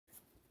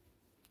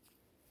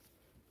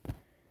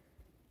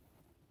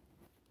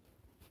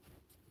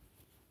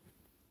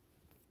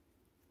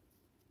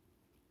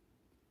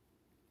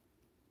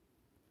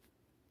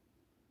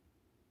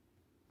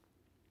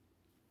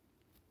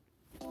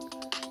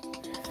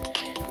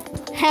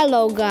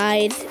Hello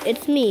guys,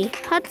 it's me,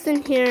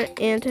 Hudson here,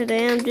 and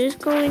today I'm just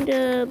going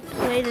to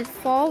play this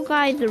Fall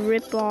Guys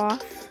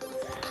ripoff.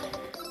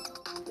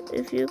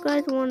 If you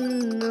guys want to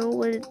know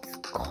what it's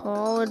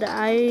called,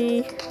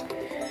 I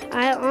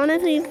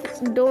honestly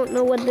don't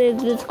know what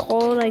this is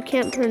called. I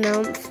can't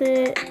pronounce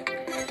it,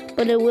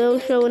 but it will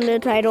show in the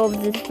title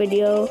of this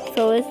video.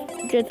 So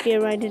let's just get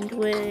right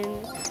into it.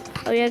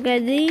 Oh yeah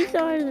guys, these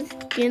are the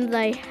skins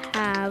I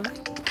have.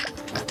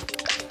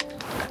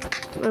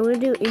 I'm gonna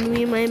do Eeny,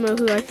 Meeny, Miny, Moe,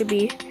 who I should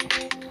be.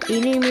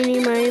 Eeny, Meeny,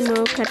 Miny,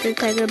 Moe, catch a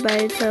tiger by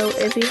his toe.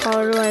 If he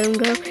holler, let him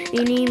go.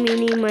 Eeny,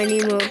 Meeny,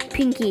 Miny, Moe.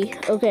 Pinky.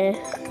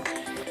 Okay.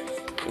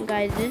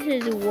 Guys,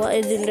 this is what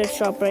is in the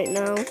shop right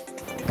now.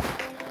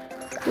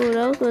 What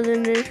else was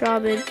in the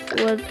shop? It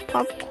was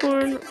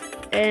popcorn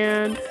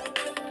and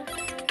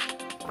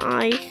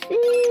I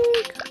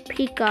think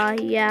Pika,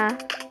 yeah.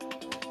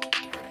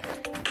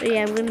 But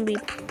yeah, I'm gonna be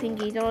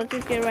Pinky, so let's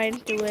just get right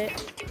into it.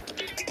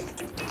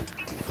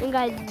 And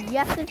guys,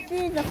 yes, this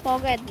is a Fall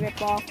Guys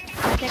ripoff.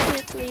 I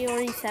technically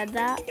already said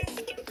that.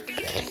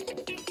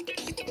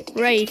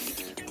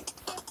 Race.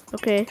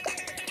 Okay.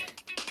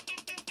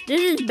 This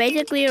is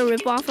basically a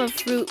ripoff of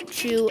Fruit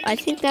Chew. I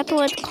think that's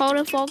what it's called,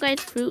 a Fall Guys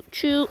Fruit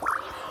Chew.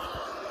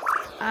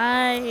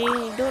 I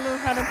don't know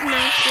how to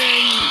pronounce the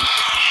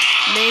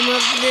name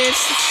of this.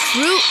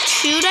 Fruit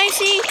Chew, I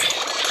think.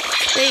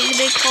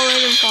 They call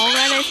it in Fall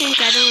Guys, I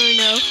think. I don't really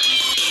know.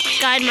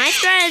 Guys, my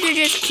strategy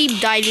is just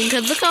keep diving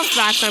because look how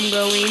fast I'm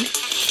going.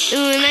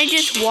 And when I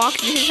just walk,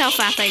 this is how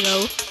fast I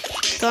go.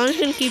 So I'm just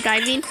going to keep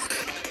diving.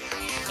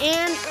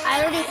 And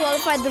I already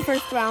qualified the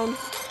first round.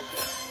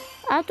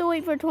 I have to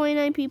wait for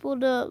 29 people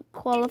to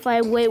qualify.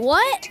 Wait,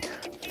 what?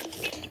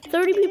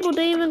 30 people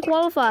didn't even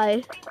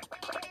qualify.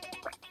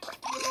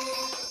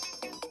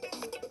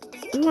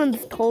 This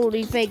one's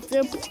totally fake.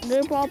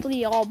 They're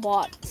probably all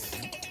bots.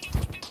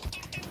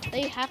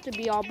 They have to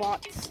be all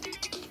bots.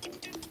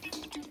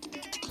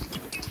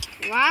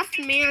 Last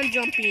man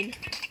jumping.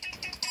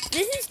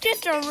 This is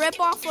just a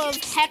ripoff of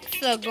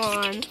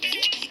Hexagon.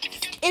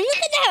 And look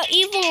at that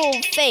evil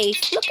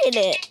face. Look at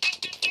it.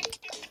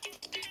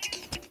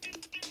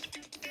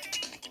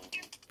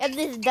 And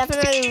this is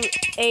definitely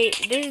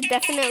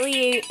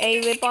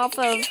a ripoff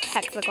of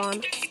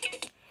Hexagon.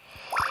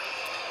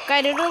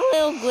 Guys, there's a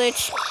little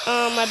glitch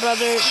my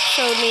brother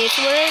showed me. It's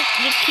where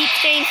you keep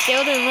staying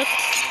still and look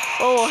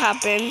what will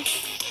happen.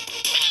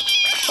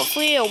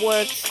 Hopefully it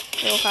works.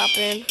 It'll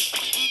happen.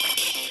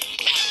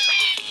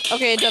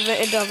 Okay, it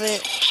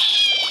doesn't.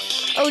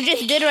 Oh, it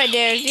just did right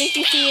there. Didn't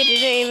you see it? It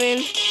didn't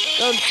even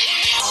go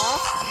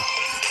off.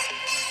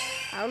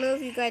 I don't know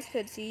if you guys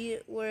could see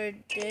it where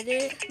it did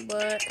it,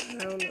 but I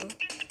don't know.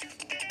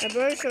 My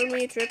brother showed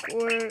me a trick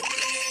where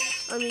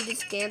you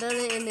just stand on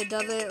it and it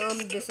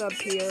doesn't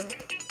disappear.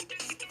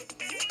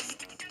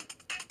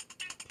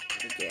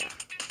 Yeah.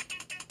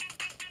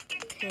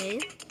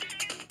 Okay.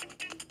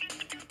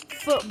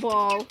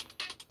 Football.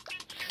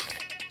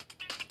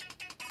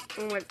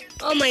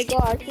 Oh my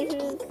gosh, this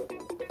is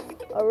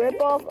a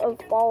ripoff of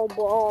Fall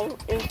Ball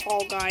in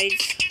Fall Guys.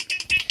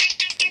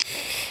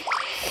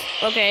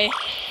 Okay.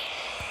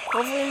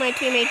 Hopefully my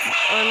teammates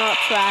are not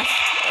trash.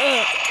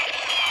 Ugh.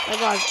 My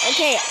gosh.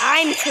 Okay,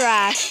 I'm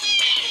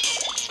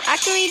trash.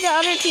 Actually, the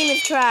other team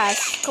is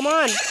trash. Come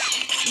on.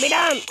 Be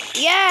down.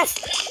 Yes!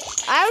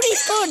 I already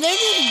scored. They're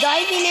just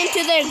diving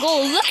into their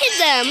goal. Look at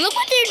them. Look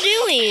what they're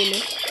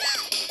doing.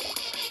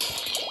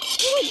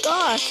 Oh my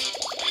gosh.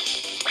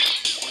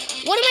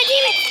 What are my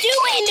teammates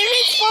doing? They're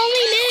just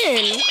falling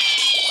in.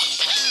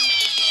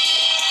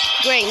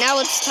 Great, now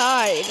it's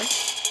tied.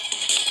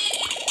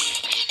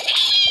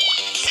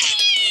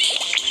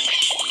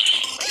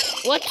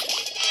 What?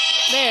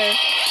 There.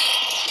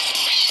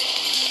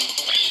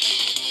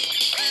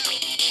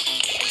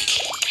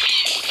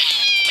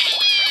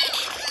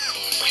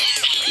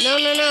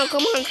 No.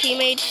 Come on,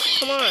 teammates.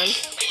 Come on.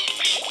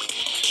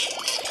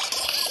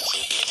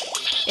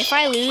 If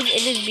I lose,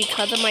 it is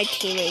because of my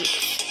teammates.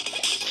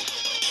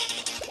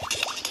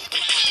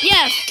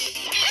 Yes!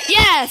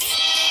 Yes!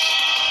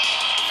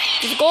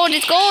 It's gold,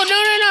 it's gold!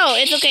 No!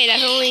 It's okay,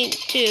 that's only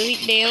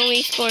 2. They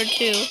only scored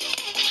 2.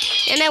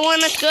 And I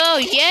won, let's go!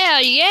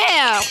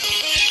 Yeah!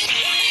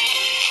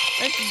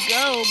 Let's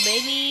go,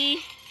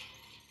 baby!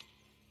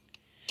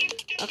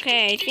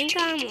 Okay, I think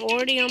I'm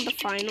already on the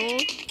final.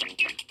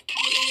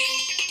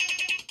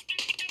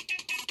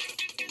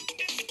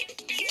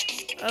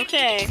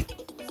 Okay.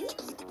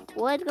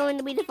 What's going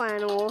to be the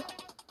final?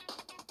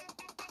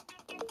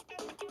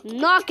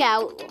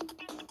 Knockout.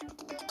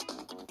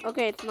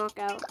 Okay, it's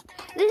knockout.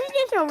 This is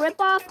just a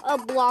ripoff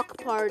of Block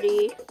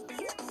Party.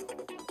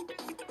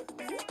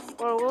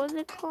 Or what was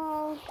it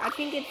called? I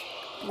think it's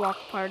Block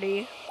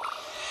Party.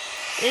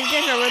 It's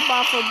just a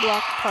ripoff of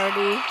Block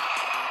Party.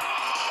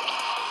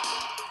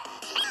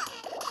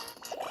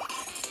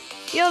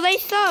 Yo, they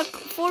suck.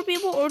 4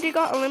 people already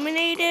got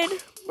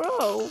eliminated.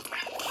 Bro.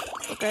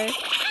 Okay.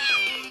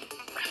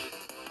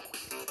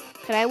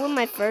 Can I win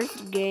my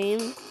first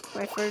game?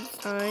 My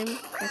first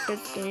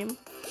game.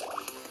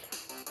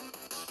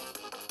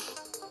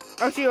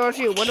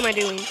 RC, what am I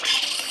doing?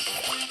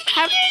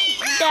 How did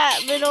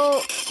that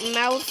little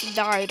mouse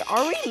died?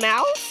 Are we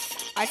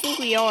mouse? I think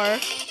we are.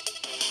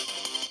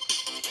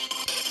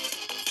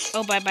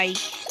 Oh, bye-bye.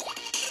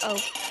 Oh.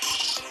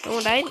 No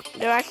one died?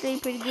 They're actually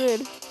pretty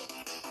good.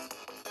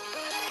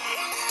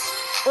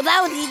 Well,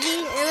 that was easy.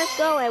 And let's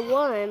go. I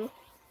won.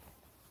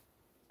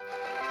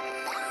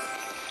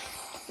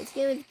 This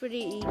game is pretty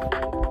easy.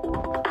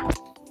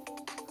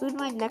 Who's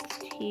my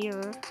next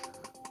here?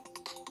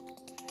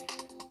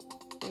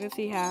 Let's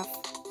see half.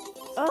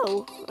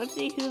 Oh, let's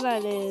see who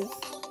that is.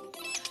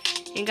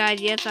 And guys,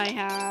 yes, I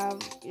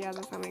have. Yeah,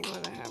 that's how many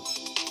ones I have.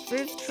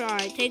 First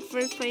try. Take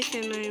first place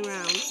in the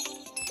round.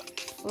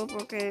 Oh,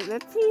 okay,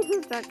 let's see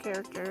who's that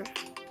character.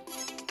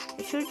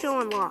 It should show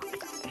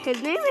unlocked.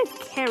 His name is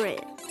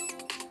Carrot.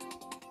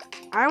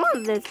 I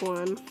want this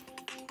one.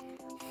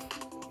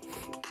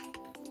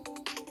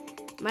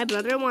 My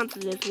brother wants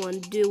this one,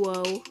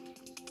 Duo.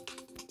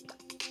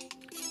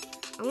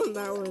 I want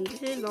that one.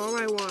 This is all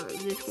I want,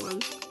 this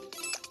one.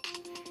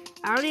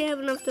 I already have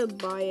enough to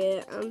buy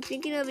it. I'm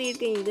thinking of either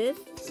getting this,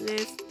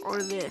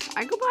 or this.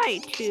 I could buy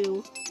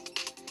two.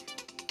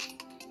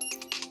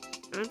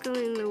 I'm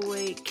throwing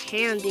away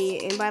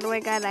candy. And by the way,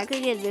 guys, I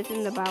could get this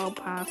in the battle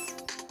pass.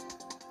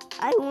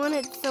 I want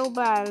it so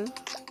bad.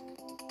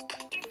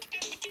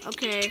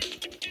 Okay.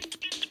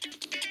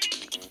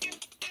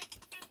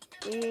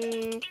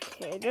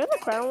 Okay, there's a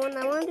crown one.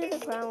 I want to do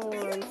the crown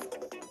one.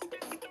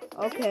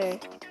 Okay.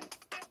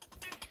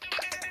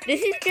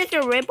 This is just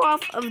a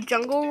ripoff of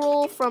Jungle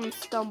Roll from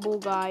Stumble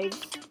Guys.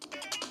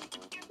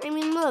 I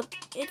mean, look.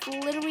 It's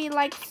literally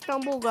like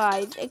Stumble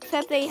Guys,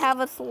 except they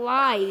have a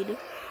slide.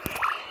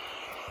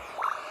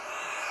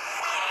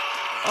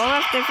 All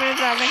that's different is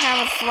that they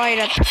have a slide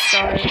at the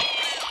start.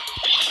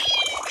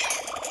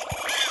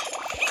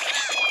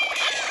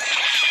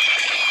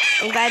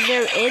 And guys,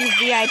 there is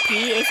VIP.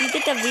 If you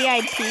get the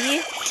VIP,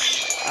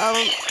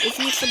 if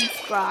you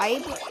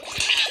subscribe,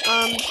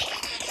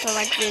 to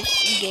like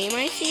this game,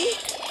 I think.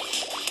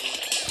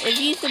 If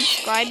you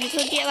subscribe, you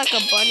could get like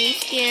a bunny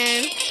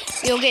skin.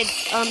 You'll get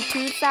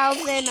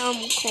 2,000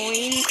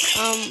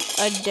 coins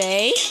a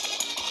day,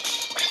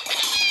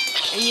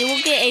 and you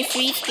will get a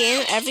free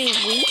skin every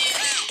week.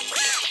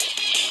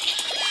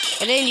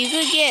 And then you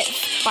could get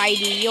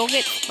Spidey. You'll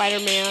get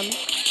Spider-Man.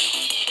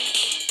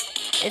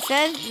 It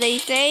says, they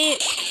say,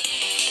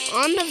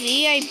 on the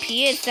VIP,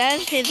 it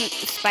says his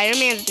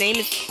Spider-Man's name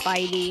is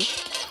Spidey.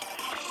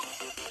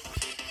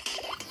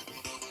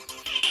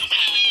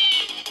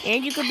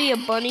 And you could be a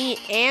bunny,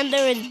 and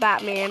there is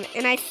Batman.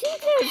 And I think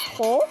there's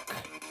Hulk.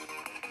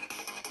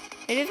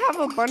 They just have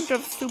a bunch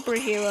of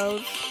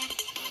superheroes.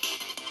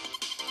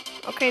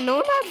 Okay, no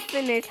one has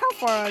finished. How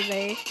far are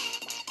they?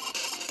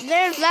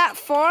 There's that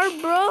far,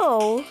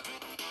 bro.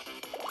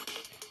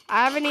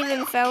 I haven't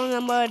even fell in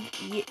the mud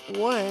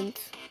once.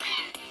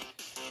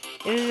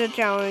 This is a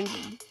challenge.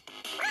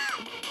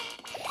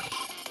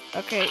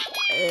 Okay.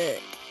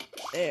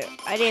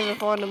 I didn't even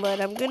fall in the mud.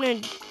 I'm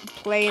gonna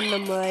play in the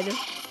mud.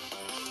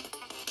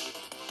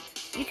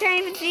 You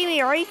can't even see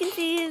me. All you can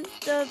see is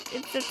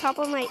it's the top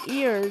of my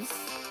ears.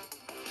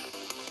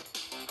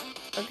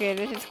 Okay,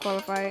 this is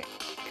qualified.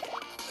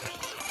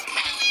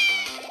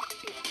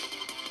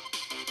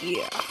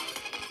 Yeah.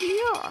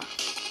 Yeah.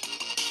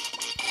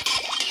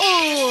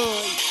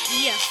 Oh,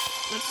 yes.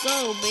 Let's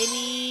go,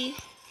 baby.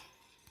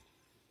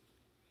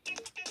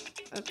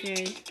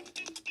 Okay.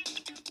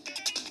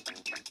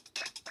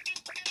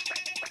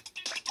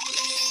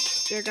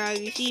 There, guys,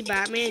 you see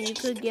Batman, you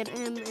could get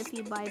him if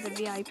you buy the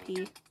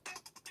VIP.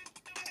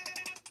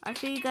 I'll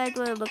show you guys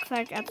what it looks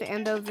like at the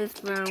end of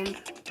this round.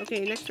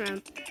 Okay, next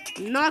round.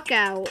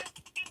 Knockout.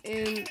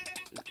 And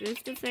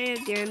just to say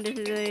again, this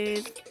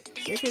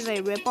is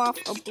a ripoff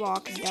of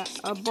Block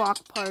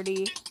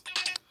Party.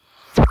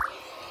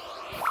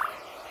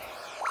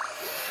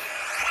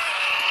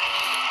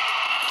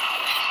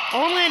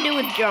 All I'm gonna do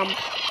is jump.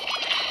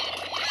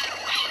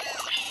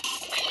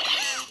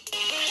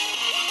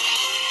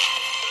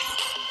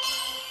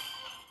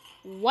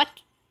 What?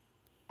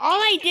 All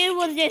I did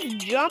was just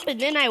jump and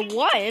then I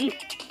won.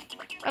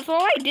 That's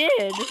all I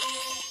did.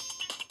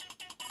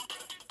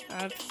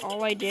 That's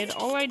all I did.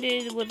 All I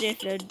did was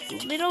just a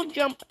little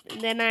jump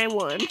and then I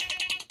won.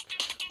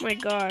 Oh my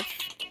gosh.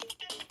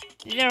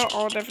 These are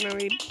all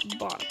definitely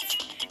bots.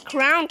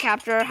 Crown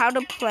capture, how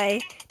to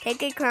play.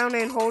 Take a crown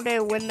and hold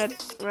it when the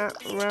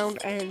round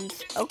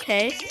ends.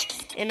 Okay.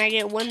 And I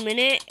get 1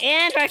 minute.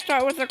 And I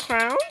start with a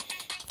crown.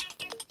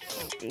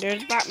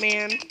 There's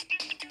Batman.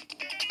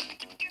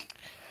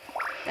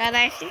 Guys,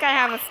 I think I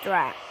have a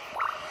strat.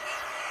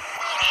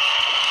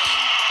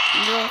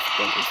 No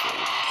spin.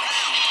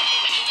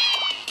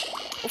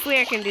 Hopefully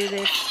I can do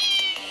this.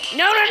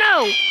 No, no,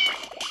 no!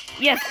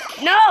 Yes.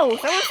 No!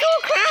 Someone stole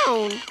a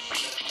crown!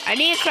 I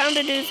need a crown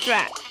to do the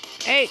strat.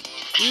 Hey,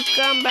 you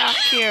come back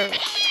here.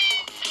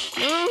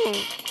 No.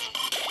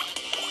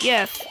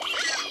 Yes.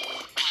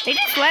 They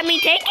just let me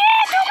take it?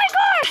 Oh my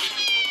gosh!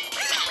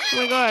 Oh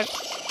my gosh.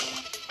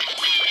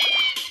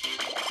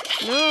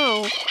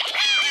 No.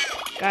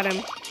 Got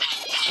him.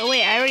 Oh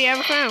wait, I already have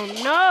a crown.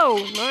 No,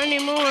 not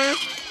anymore.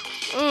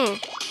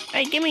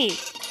 Hey, gimme.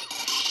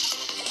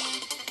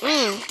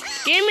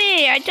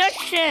 Gimme. I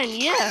touched him.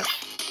 Yes.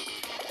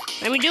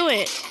 Let me do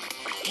it.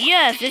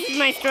 Yes, this is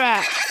my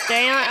strat.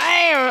 Stay on.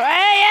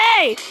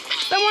 Hey!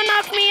 Someone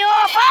knocked me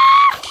off.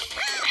 Ah!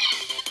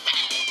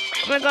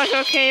 Oh my gosh.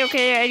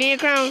 Okay. I need a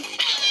crown.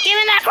 Give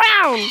me that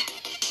crown.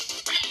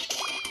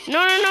 No.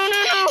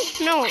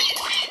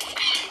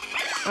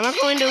 I'm not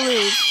going to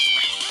lose.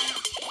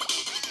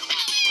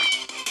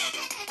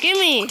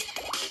 Gimme.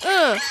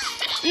 No.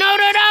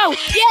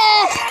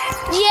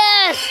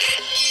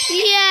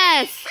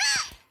 Yes.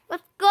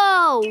 Let's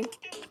go.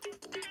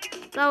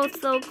 That was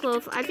so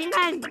close. I think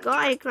I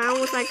got a crown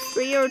with like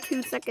 3 or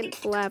 2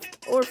 seconds left.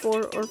 Or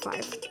 4 or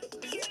 5.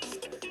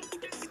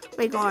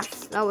 My gosh,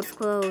 that was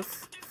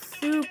close.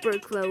 Super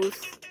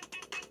close.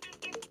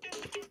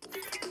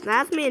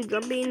 Last man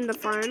jumping in the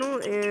final,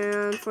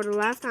 and for the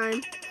last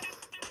time,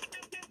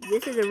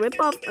 this is a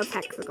ripoff of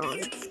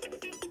Hexagon.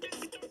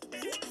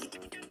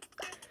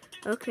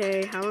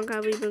 Okay, how long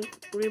have we been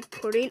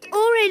recording?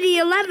 Already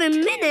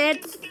 11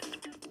 minutes!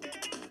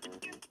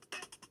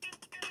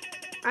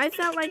 I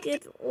felt like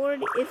it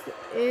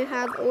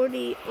has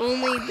already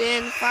only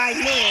been 5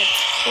 minutes.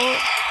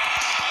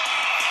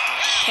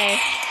 Okay.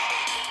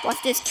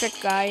 Watch this trick,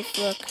 guys.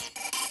 Look.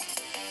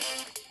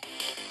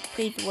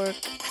 Please work.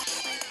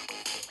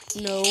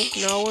 No,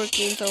 not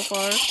working so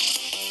far.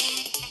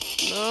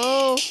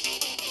 No.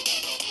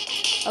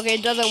 Okay,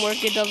 it doesn't work.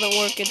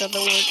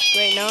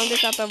 Great, now I'm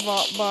just at the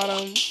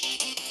bottom.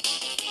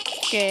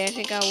 Okay, I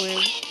think I'll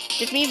win.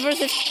 It's me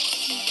versus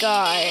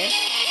Guy.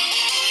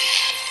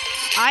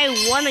 I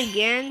won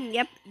again.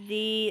 Yep,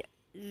 these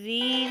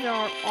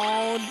are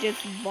all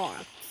just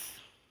bots.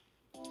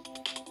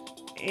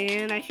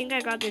 And I think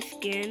I got this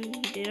skin.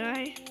 Did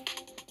I?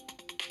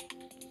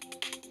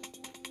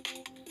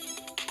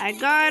 I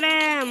got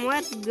him!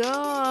 Let's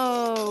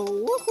go!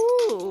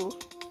 Woohoo!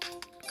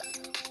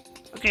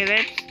 Okay,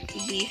 let's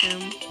beat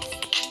him.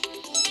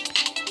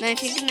 Then I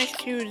think the next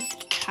two is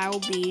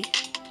Cowbee.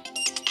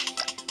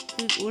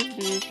 What's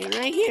this here?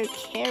 Right here,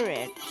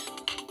 Carrot.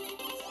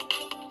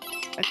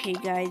 Okay,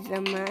 guys,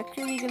 I'm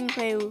actually gonna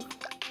play.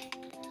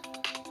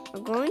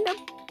 I'm going to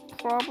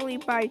probably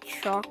buy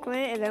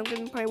Chocolate, and I'm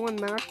gonna play one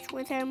match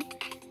with him,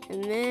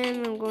 and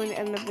then I'm going to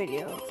end the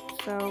video.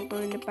 So I'm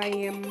going to buy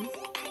him.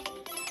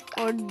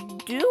 Or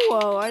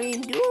Duo. I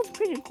mean, Duo's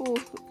pretty cool.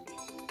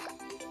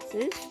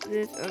 This,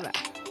 or that.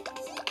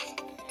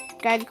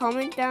 Guys,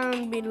 comment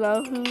down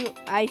below who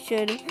I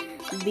should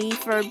be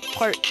for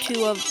part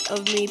 2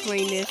 of me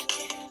playing this.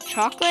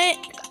 Chocolate,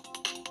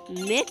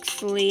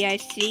 Mixley, I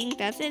think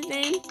that's his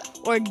name,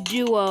 or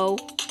Duo.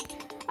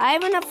 I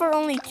have enough for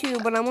only 2,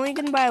 but I'm only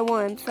gonna buy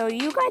 1. So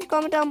you guys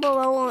comment down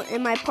below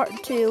in my part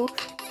 2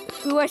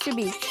 who I should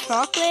be.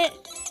 Chocolate,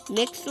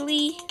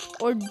 Mixley,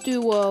 or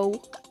Duo.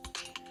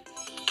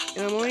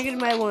 And I'm only gonna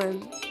buy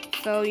 1.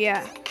 So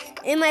yeah.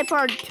 In my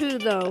part 2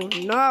 though.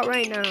 Not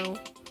right now.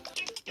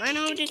 Right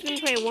now I'm just gonna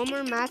play one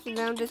more match and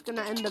then I'm just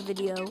gonna end the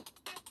video.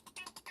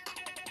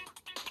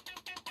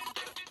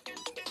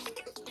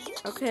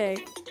 Okay.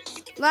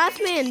 Last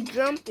man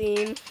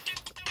jumping.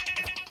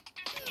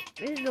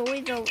 This is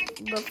always the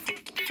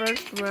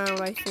first round,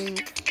 I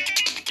think.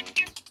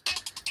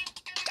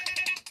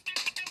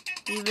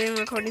 You've been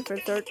recording for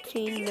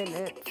 13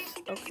 minutes.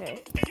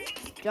 Okay.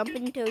 Jump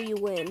until you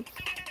win.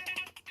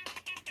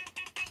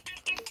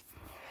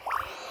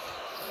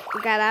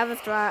 God, I have a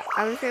strat.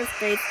 I'm just gonna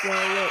stay still.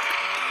 Look.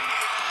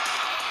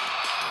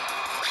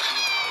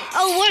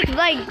 Oh, works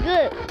like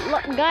good.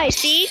 Look, guys,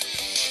 see?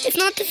 It's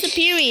not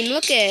disappearing.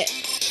 Look it.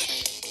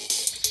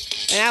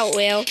 Now it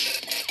will.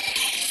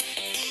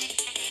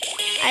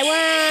 I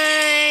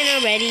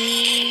won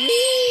already.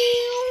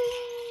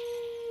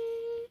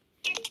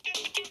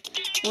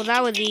 Well,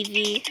 that was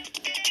easy.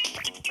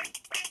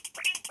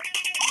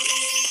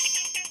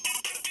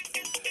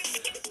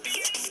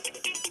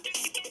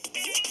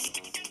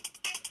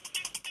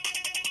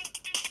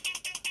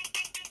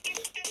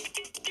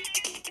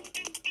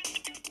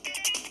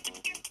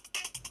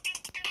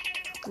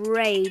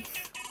 Race.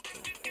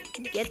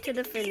 Get to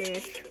the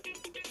finish.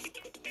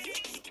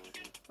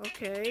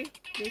 Okay,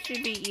 this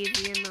should be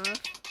easy enough.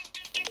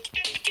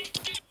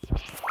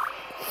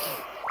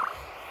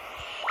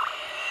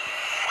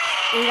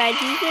 And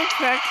guys, you can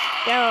check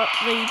out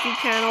the YouTube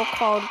channel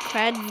called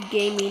Cred's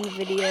Gaming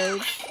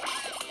Videos.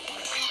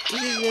 You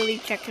should really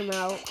check him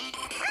out.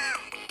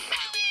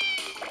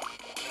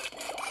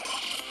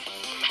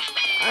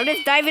 I'm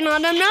just diving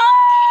on him. No!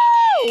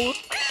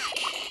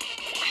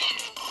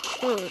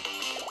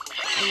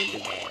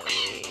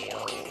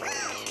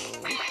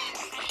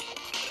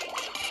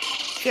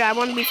 Shit, I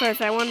want to be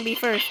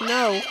first.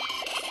 No.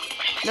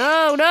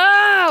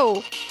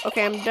 No!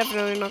 Okay, I'm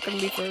definitely not going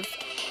to be first.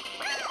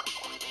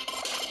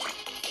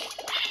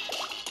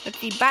 Let's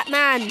see,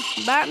 Batman,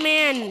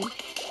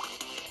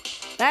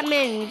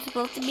 you're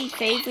supposed to be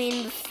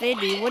saving the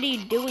city. What are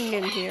you doing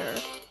in here?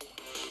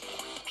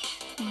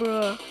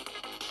 Bruh.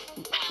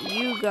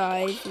 You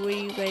guys, what are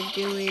you guys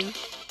doing?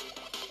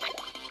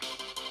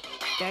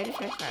 Did I just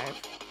high five?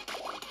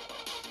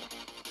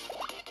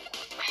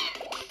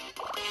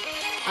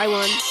 I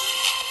won.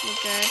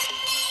 Okay.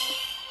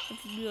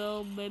 Let's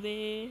go,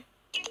 baby.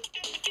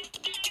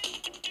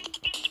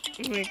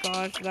 Oh my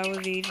gosh, that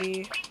was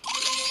easy.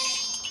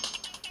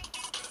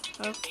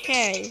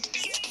 Okay.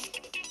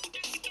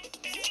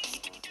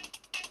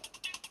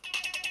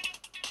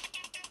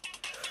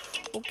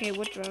 Okay,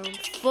 what's round?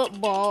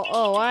 Football.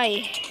 Oh, I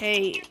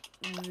hate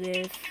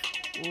this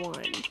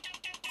one.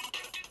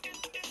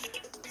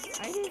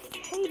 I just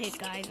hate it,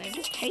 guys. I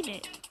just hate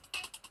it.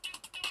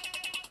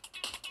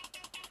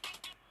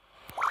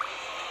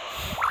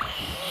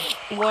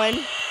 One.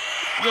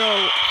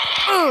 Go.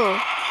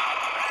 Oh!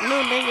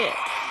 No, dang it.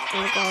 Oh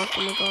my gosh,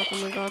 oh my gosh, oh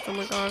my gosh, oh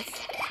my gosh.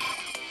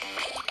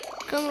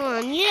 Come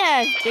on,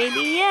 yes,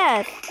 baby,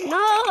 yes.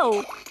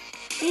 No!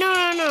 No,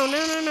 no, no,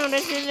 no, no, no,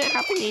 this isn't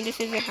happening, this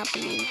isn't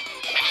happening.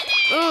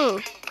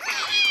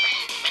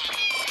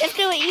 Let's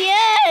do it,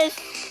 yes!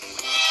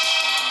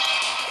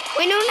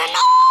 Wait, no, no,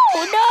 no!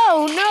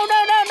 No, no,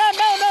 no, no, no,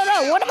 no, no,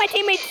 no! What are my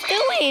teammates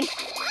doing?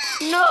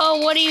 No,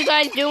 what are you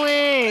guys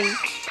doing?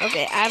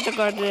 Okay, I have to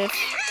guard this.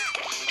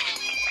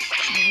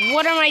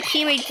 What are my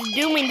teammates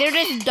doing? They're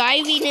just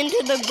diving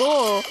into the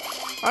goal.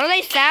 Are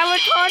they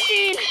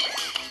sabotaging?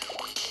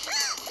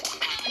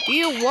 Do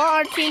you want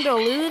our team to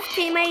lose,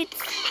 teammates?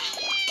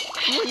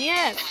 Come on,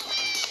 yes.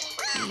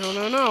 No,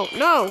 no, no,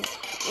 no.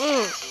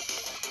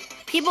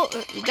 People,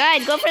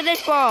 guys, go for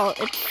this ball.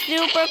 It's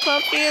super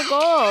close to your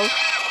goal.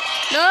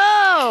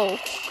 No!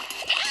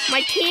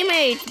 My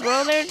teammates,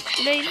 bro,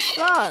 they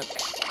suck.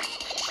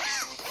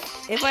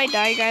 If I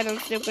die, guys, I'm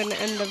still gonna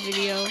end the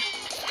video.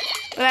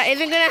 But that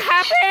isn't gonna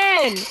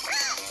happen!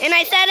 And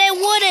I said it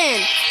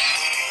wouldn't!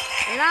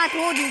 And I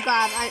told you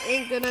guys I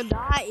ain't gonna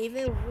die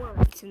even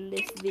once in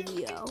this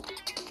video.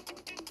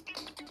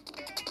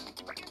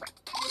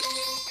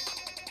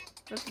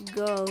 Let's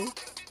go.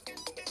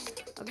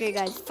 Okay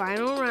guys,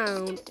 final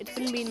round. It's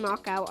gonna be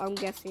knockout, I'm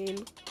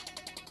guessing.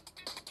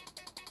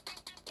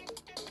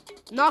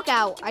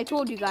 Knockout, I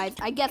told you guys,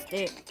 I guessed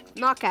it.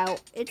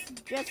 Knockout, it's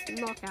just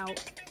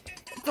knockout.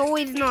 It's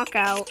always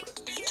knockout.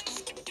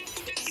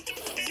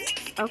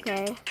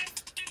 Okay.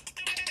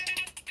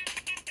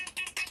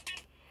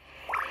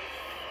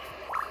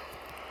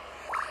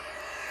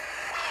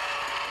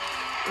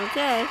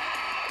 Okay.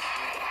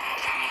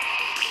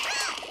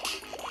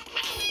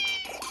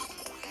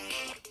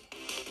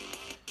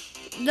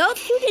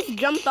 Those two just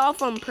jumped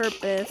off on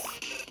purpose.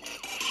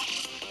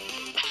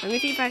 Let me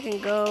see if I can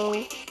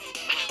go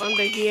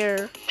under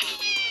here.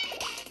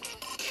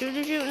 Shoot,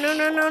 shoot, shoot. No,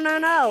 no, no, no,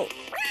 no.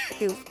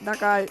 Shoot, that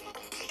guy.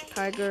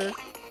 Tiger.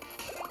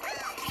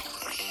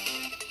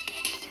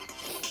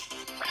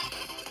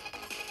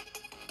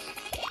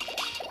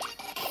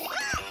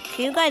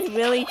 Can you guys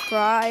really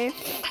try?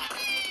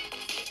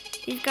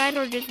 These guys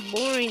are just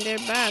boring. They're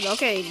bad.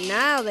 Okay,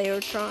 now they are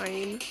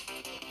trying.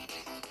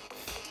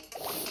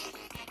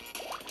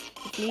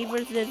 It's me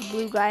versus this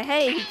blue guy.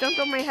 Hey, he jumped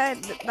on my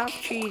head. That's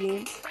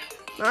cheating.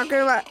 Not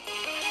gonna lie.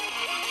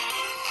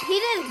 He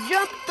just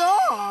jumped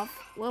off.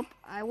 Well,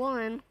 I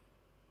won.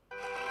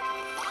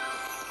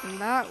 And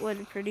that was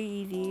pretty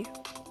easy.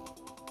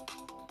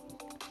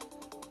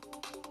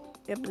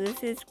 Yep,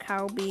 this is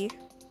Calby.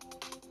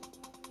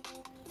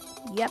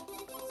 Yep.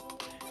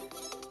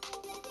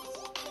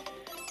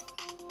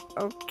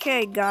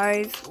 Okay,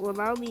 guys. Well,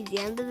 that'll be the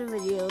end of the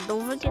video.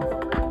 Don't forget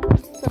to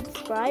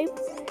subscribe.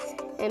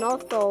 And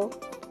also,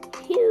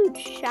 huge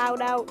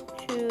shout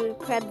out to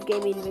Krebs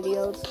Gaming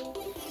Videos.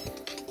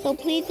 So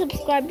please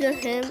subscribe to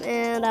him,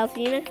 and I'll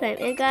see you next time.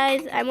 And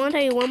guys, I want to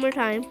tell you one more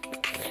time.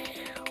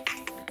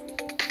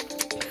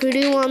 Who do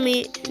you want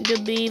me to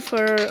be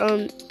for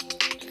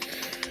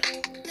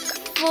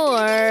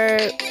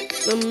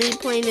me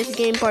playing this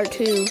game part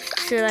 2?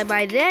 Should I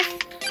buy this,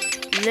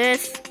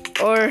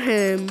 or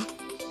him?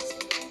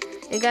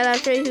 And guys, I'll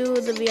show you who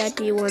the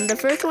VIP one. The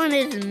first one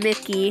is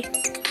Mickey.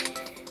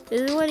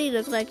 This is what he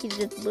looks like. He's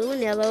just blue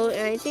and yellow,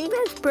 and I think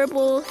that's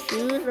purple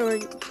shoes or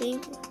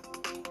pink.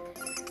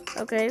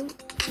 Okay,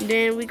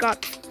 then we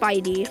got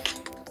Spidey.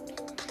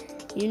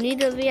 You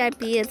need a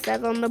VIP, it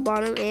says on the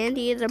bottom, and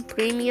he is a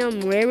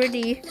premium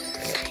rarity.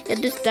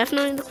 It is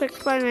definitely the quick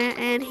Spider-Man,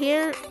 and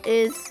here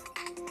is,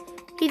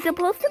 he's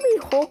supposed to be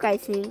Hulk, I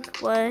think,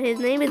 but his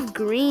name is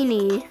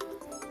Greenie.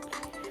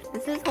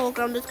 This is Hulk,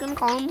 I'm just gonna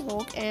call him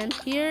Hulk, and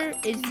here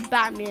is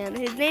Batman.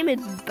 His name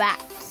is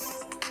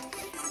Bats.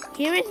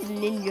 Here is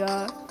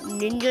Ninja,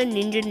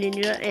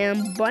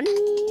 and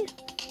Bunny.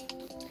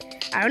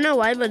 I don't know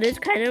why, but this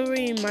kind of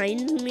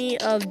reminds me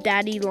of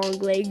Daddy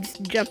Longlegs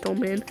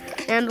Gentleman.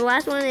 And the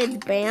last one is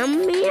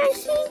Bambi, I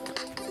think.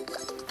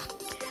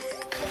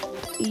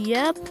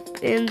 Yep,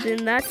 and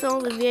then that's all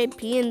the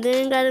VIP. And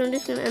then, guys, I'm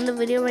just gonna end the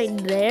video right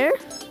there.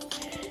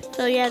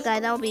 So yeah,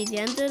 guys, that'll be the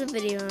end of the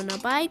video. Now,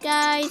 bye,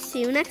 guys.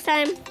 See you next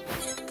time.